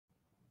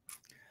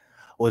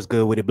What's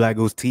good with it,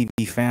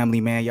 BlakGooseTV family,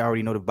 man? Y'all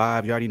already know the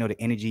vibes. You already know the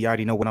energy. You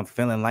already know what I'm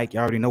feeling like. You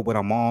already know what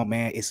I'm on,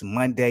 man. It's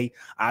Monday.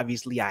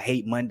 Obviously, I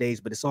hate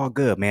Mondays, but it's all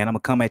good, man. I'm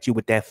going to come at you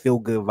with that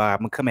feel-good vibe. I'm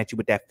going to come at you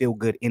with that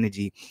feel-good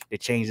energy to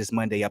change this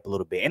Monday up a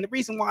little bit. And the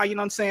reason why, you know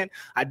what I'm saying,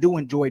 I do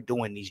enjoy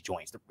doing these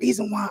joints. The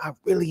reason why I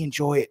really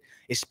enjoy it,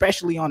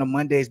 especially on a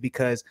Monday, is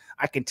because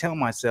I can tell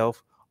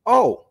myself,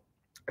 oh,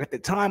 at the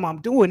time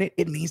I'm doing it,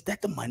 it means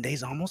that the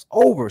Monday's almost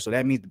over. So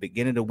that means the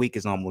beginning of the week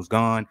is almost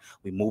gone.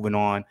 We're moving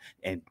on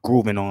and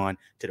grooving on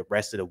to the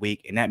rest of the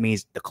week. And that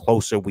means the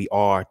closer we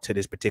are to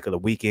this particular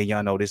weekend.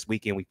 Y'all know this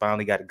weekend we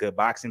finally got a good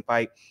boxing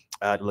fight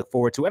to look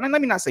forward to. And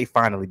let me not say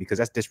finally, because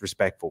that's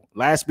disrespectful.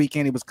 Last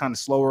weekend it was kind of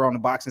slower on the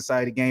boxing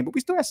side of the game, but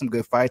we still had some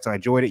good fights. I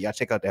enjoyed it. Y'all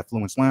check out that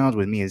Fluence Lounge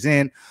with me and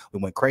Zen. We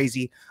went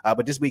crazy.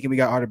 But this weekend we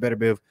got Arthur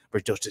Betterbiv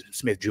versus Joseph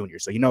Smith Jr.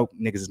 So you know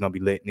niggas is gonna be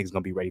lit. Niggas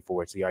gonna be ready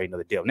for it. So you already know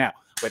the deal. Now,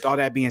 with all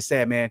that being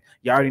said, man,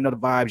 you already know the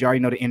vibes. You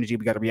already know the energy.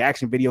 We got a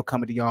reaction video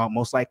coming to y'all.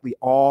 Most likely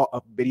all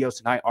of the videos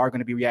tonight are going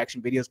to be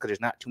reaction videos because there's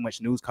not too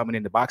much news coming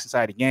in the boxing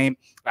side of the game.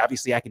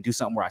 Obviously, I can do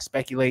something where I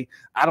speculate.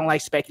 I don't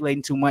like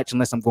speculating too much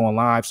unless I'm going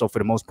live. So for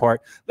the most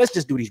part, let's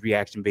just do these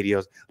reaction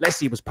videos. Let's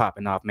see what's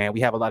popping off, man. We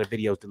have a lot of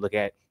videos to look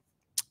at.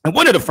 And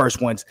one of the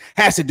first ones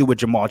has to do with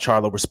Jermall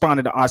Charlo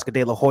responding to Oscar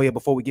De La Hoya.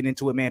 Before we get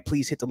into it, man,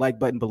 please hit the like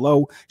button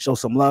below. Show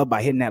some love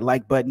by hitting that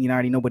like button. You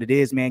already know what it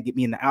is, man. Get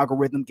me in the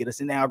algorithm. Get us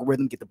in the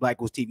algorithm. Get the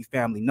BlakGooseTV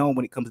family known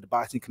when it comes to the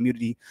boxing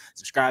community.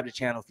 Subscribe to the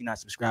channel if you're not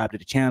subscribed to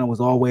the channel, as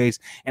always.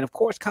 And, of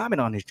course,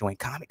 comment on this joint.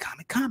 Comment,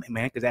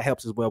 man, because that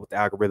helps as well with the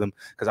algorithm,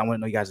 because I want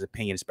to know you guys'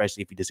 opinion,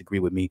 especially if you disagree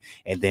with me.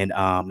 And then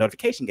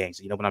notification gangs.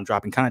 So, you know, when I'm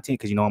dropping content,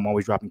 because, you know, I'm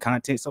always dropping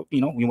content. So,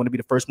 you know, we want to be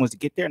the first ones to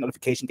get there.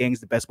 Notification gang is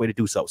the best way to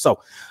do so. So,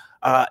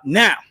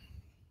 now,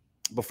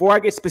 before I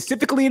get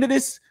specifically into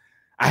this,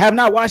 I have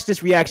not watched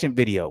this reaction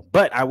video,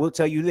 but I will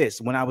tell you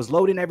this. When I was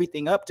loading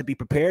everything up to be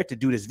prepared to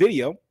do this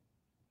video,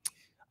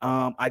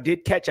 I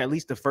did catch at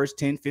least the first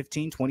 10,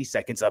 15, 20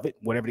 seconds of it,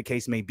 whatever the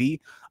case may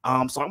be.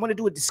 So I want to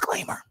do a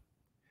disclaimer.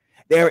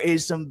 There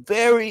is some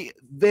very,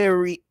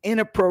 very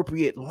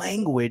inappropriate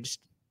language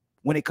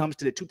when it comes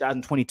to the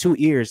 2022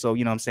 years. So,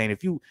 you know what I'm saying?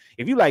 If you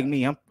like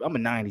me, I'm a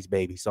 90s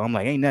baby. So I'm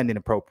like, ain't nothing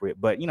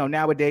inappropriate. But, you know,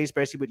 nowadays,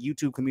 especially with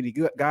YouTube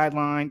community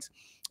guidelines,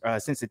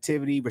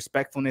 sensitivity,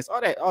 respectfulness,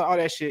 all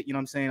that shit, you know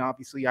what I'm saying?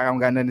 Obviously, I don't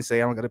got nothing to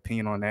say. I don't got an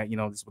opinion on that. You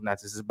know, this is what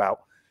this is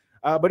about.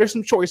 But there's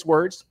some choice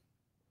words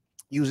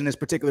using this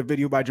particular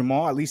video by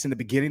Jermall, at least in the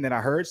beginning that I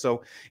heard.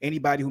 So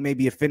anybody who may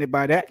be offended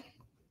by that,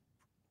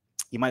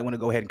 you might want to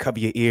go ahead and cover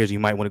your ears. You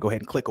might want to go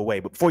ahead and click away.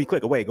 But before you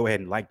click away, go ahead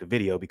and like the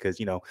video, because,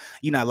 you know,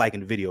 you're not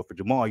liking the video for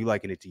Jermall. You're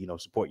liking it to, you know,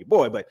 support your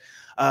boy. But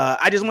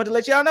I just wanted to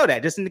let y'all know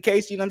that, just in the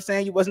case, you know what I'm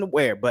saying, you wasn't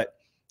aware. But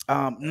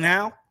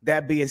now,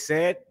 that being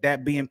said,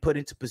 that being put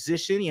into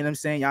position, you know what I'm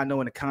saying, y'all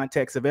know in the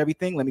context of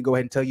everything, let me go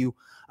ahead and tell you,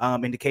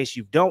 in the case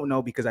you don't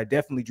know, because I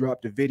definitely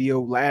dropped a video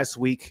last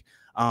week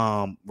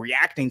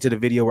reacting to the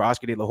video where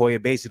Oscar De La Hoya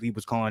basically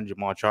was calling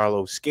Jermall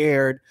Charlo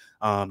scared,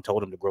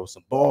 told him to grow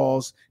some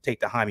balls, take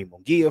the Jaime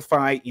Munguia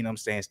fight, you know what I'm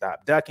saying,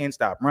 stop ducking,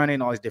 stop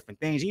running, all these different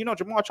things. And, you know,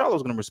 Jermall Charlo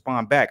was going to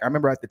respond back. I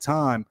remember at the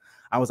time,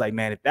 I was like,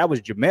 man, if that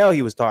was Jermall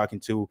he was talking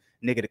to,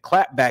 nigga, the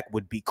clapback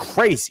would be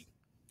crazy.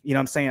 You know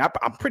what I'm saying?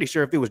 I'm pretty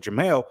sure if it was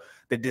Jermall,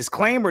 the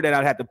disclaimer that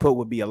I'd have to put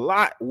would be a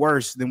lot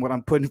worse than what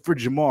I'm putting for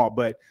Jermall.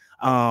 But,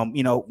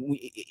 you know,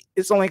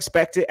 it's only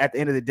expected at the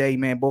end of the day,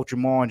 man. Both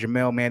Jermall and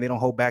Jermall, man, they don't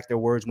hold back their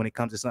words when it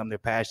comes to something they're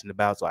passionate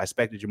about. So I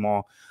expected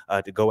Jermall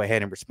to go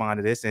ahead and respond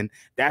to this. And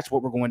that's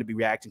what we're going to be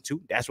reacting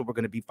to. That's what we're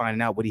going to be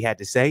finding out what he had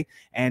to say.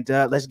 And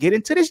let's get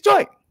into this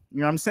joint. You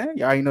know what I'm saying?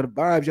 Y'all already know the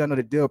vibes. Y'all know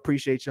the deal.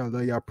 Appreciate y'all.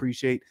 Love y'all.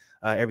 Appreciate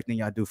everything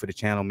y'all do for the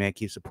channel, man.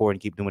 Keep supporting.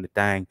 Keep doing the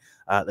thing.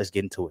 Let's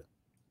get into it.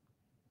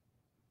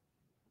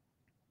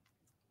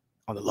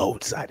 On the low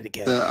side of the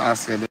game. I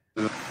said,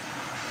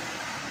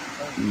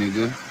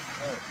 nigga,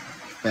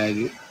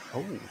 faggot.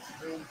 Oh.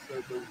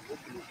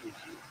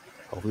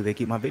 Hopefully they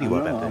keep my video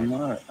up after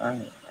that.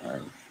 All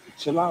right.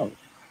 Chill out.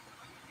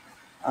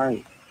 All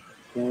right.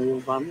 Can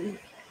you 5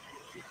 minutes?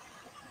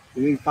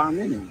 You need 5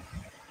 minutes.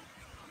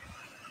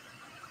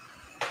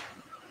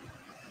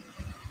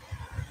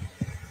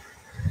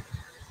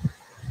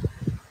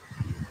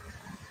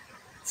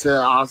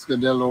 Tell Oscar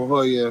De La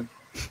Hoya,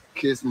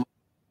 kiss my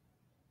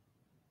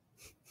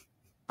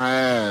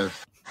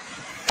ass.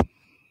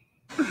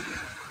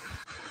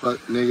 Fuck,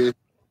 nigga.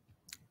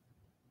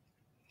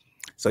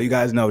 So you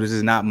guys know this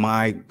is not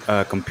my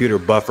computer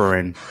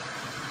buffering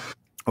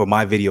or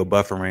my video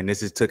buffering.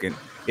 This is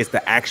it's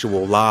the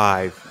actual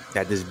live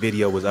that this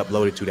video was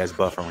uploaded to that's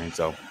buffering.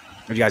 So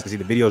as you guys can see,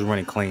 the video is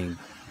running clean.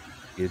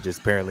 It's just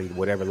apparently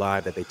whatever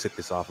live that they took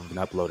this off of and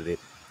uploaded it,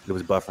 it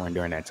was buffering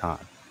during that time.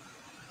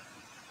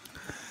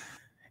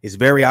 It's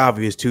very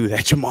obvious, too,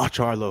 that Jermall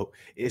Charlo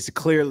is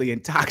clearly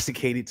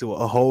intoxicated to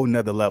a whole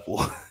nother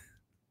level.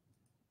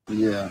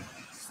 Yeah,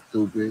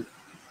 stupid.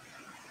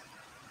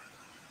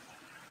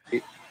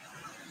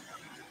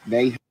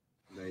 They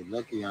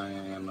lucky I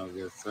ain't have no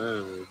good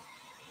service.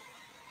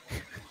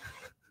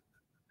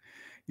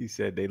 He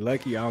said they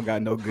lucky I don't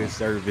got no good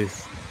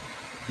service.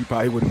 He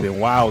probably would have been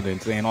wild and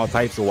saying all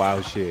types of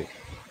wild shit.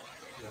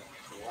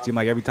 Seem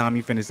like every time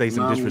you finna say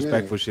some No, I'm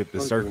disrespectful good. shit, the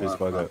Fuck the surface fuck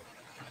Wi-Fi. up.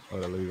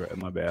 Hold on, let me write.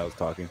 My bad, I was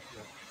talking.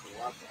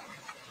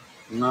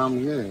 No,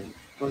 I'm good.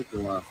 Fuck the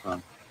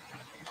Wi-Fi.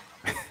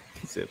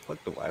 He said,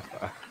 fuck the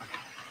Wi-Fi.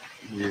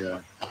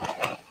 Yeah.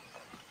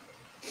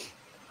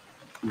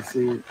 You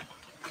see it?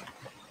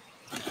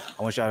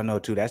 I want y'all to know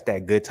too, that's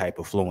that good type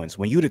of fluence.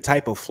 When you the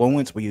type of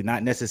fluence where you're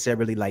not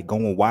necessarily like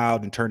going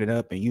wild and turning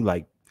up and you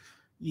like,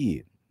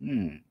 yeah,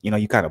 you know,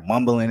 you kind of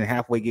mumbling and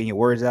halfway getting your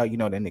words out, you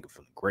know, that nigga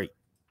feeling great.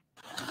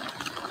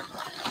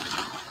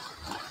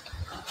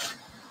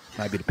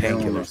 Might be the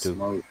painkillers too.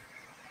 Smoke.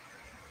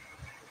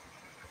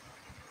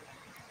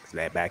 It's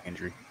that back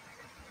injury.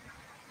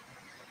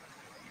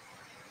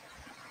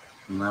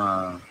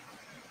 Nah.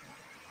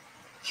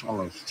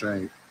 Charlo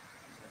straight.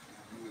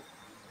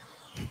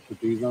 Put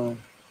these on.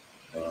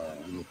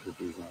 Let me put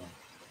these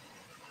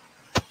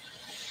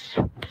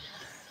on.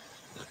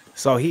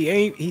 So he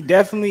ain't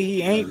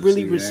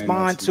really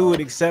respond to it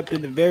except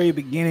in the very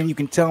beginning. You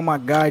can tell my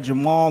guy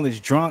Jermall is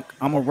drunk.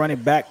 I'm gonna run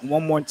it back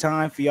one more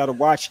time for y'all to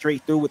watch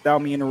straight through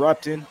without me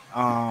interrupting.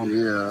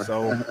 Yeah.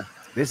 So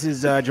this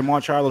is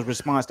Jermall Charlo's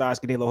response to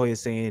Oscar De La Hoya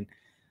saying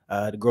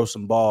to grow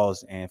some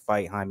balls and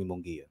fight Jaime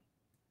Munguia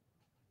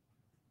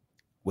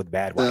with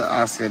bad wife.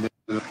 I said,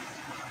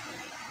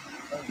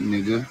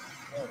 nigga,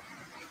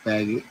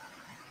 faggot.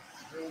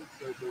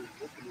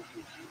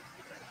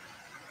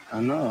 I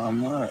know,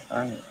 I'm all right. All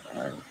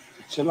right.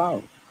 Chill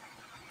out.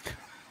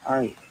 All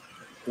right.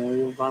 Can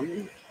you 5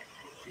 minutes?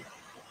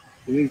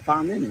 You need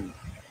 5 minutes.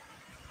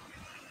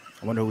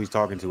 I wonder who he's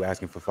talking to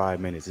asking for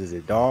 5 minutes. Is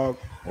it dog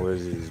or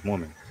is it his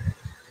woman?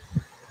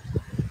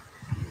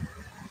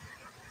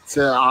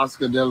 Tell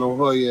Oscar De La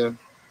Hoya,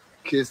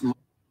 kiss my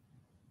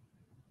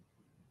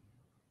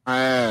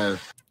ass.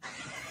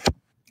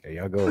 There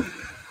y'all go.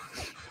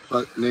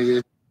 Fuck,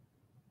 nigga.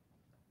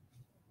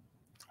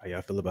 How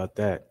y'all feel about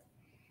that?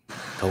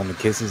 Told him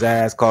to kiss his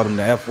ass, called him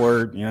the F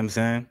word. You know what I'm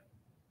saying?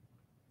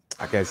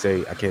 I can't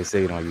say it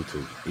on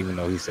YouTube, even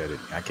though he said it.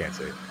 I can't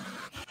say it.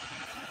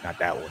 Not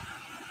that one.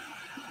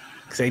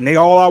 Say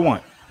nigga all I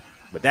want,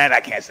 but that I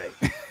can't say.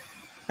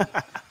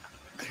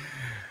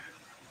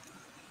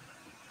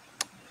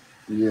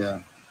 Yeah,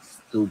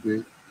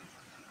 stupid.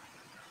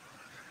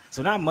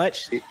 So not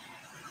much. They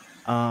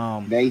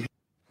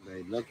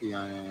lucky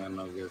I ain't had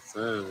no good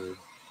service.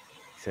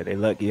 Said they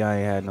lucky I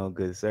ain't had no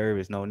good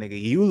service. No, nigga,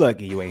 you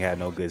lucky you ain't had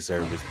no good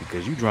service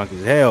because you drunk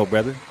as hell,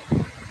 brother.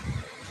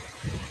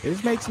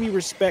 This makes me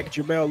respect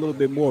Jermall a little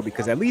bit more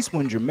because at least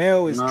when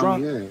Jermall is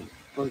drunk,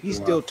 he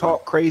still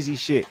talk crazy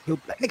shit. He'll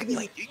be like, nigga, you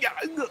ain't,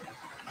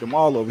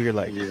 Jermall over here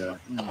like,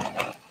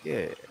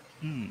 yeah.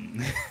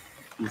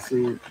 You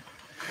see?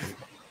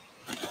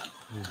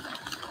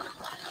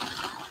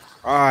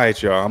 All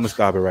right, y'all. I'm gonna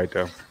stop it right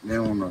there. They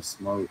don't want to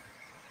smoke.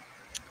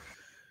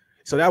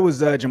 So that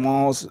was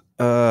Jermall's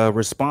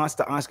response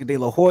to Oscar De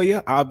La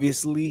Hoya.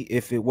 Obviously,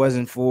 if it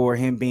wasn't for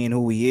him being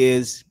who he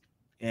is,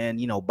 and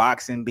you know,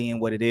 boxing being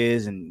what it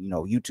is, and you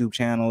know, YouTube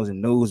channels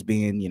and news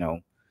being, you know,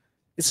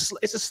 it's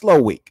a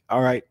slow week.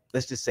 All right,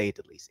 let's just say it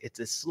the least. It's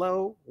a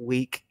slow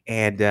week,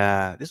 and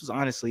this was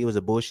honestly, it was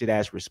a bullshit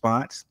ass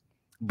response,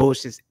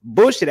 bullshit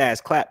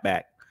ass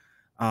clapback.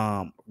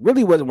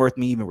 Really wasn't worth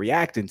me even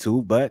reacting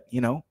to, but you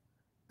know,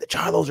 the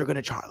Charlos are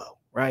gonna Charlo,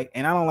 right?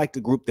 And I don't like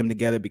to group them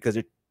together because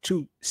they're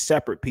two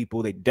separate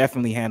people. They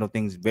definitely handle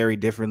things very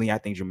differently. I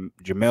think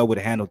Jermall would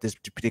have handled this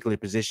particular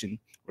position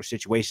or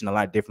situation a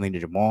lot differently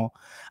than Jermall.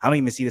 I don't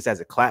even see this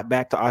as a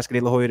clapback to Oscar De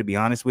La Hoya, to be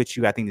honest with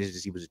you. I think this is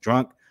just, he was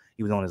drunk.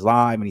 He was on his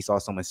live and he saw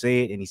someone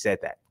say it and he said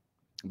that.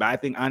 But I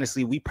think,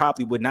 honestly, we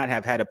probably would not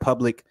have had a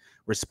public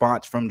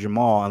response from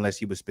Jermall unless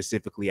he was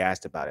specifically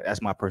asked about it.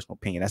 That's my personal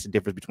opinion. That's the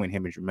difference between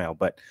him and Jermall.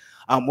 But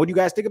what do you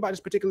guys think about this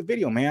particular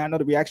video, man? I know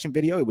the reaction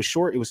video, it was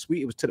short, it was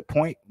sweet, it was to the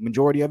point.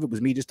 Majority of it was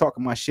me just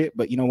talking my shit.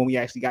 But, you know, when we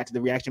actually got to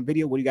the reaction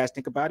video, what do you guys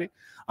think about it?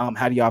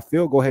 How do y'all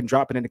feel? Go ahead and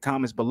drop it in the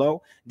comments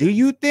below. Do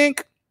you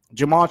think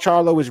Jermall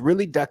Charlo is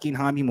really ducking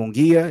Jaime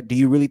Munguia? Do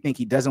you really think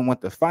he doesn't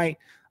want the fight?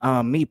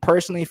 Me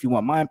personally, if you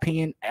want my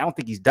opinion, I don't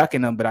think he's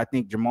ducking them, but I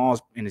think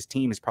Jermall's and his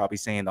team is probably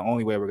saying the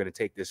only way we're going to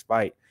take this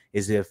fight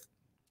is if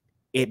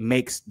it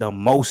makes the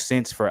most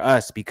sense for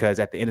us, because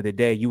at the end of the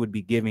day, you would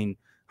be giving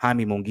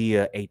Jaime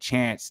Munguia a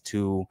chance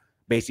to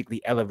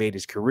basically elevate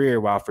his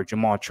career, while for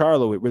Jermall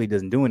Charlo, it really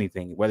doesn't do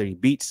anything. Whether he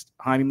beats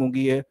Jaime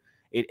Munguia,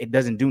 it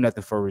doesn't do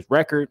nothing for his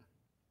record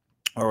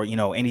or, you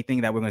know,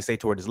 anything that we're going to say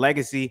toward his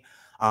legacy.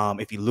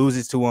 If he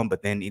loses to him,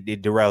 but then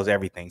it derails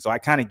everything. So I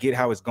kind of get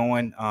how it's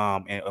going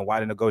and why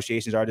the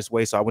negotiations are this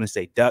way. So I wouldn't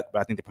say duck,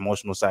 but I think the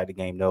promotional side of the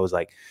game knows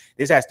like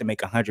this has to make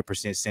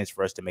 100% sense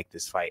for us to make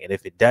this fight. And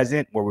if it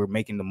doesn't, where we're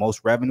making the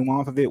most revenue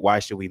off of it, why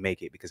should we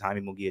make it? Because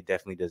Jaime Munguia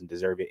definitely doesn't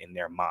deserve it in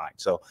their mind.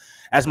 So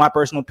that's my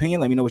personal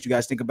opinion. Let me know what you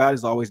guys think about it.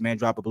 As always, man,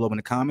 drop it below in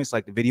the comments.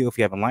 Like the video if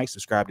you haven't liked,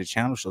 subscribe to the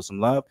channel, show some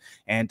love.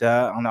 And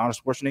on the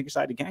Honest Schwarzenegger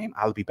side of the game,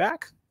 I'll be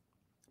back.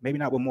 Maybe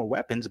not with more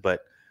weapons,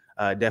 but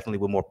definitely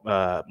with more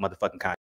motherfucking content.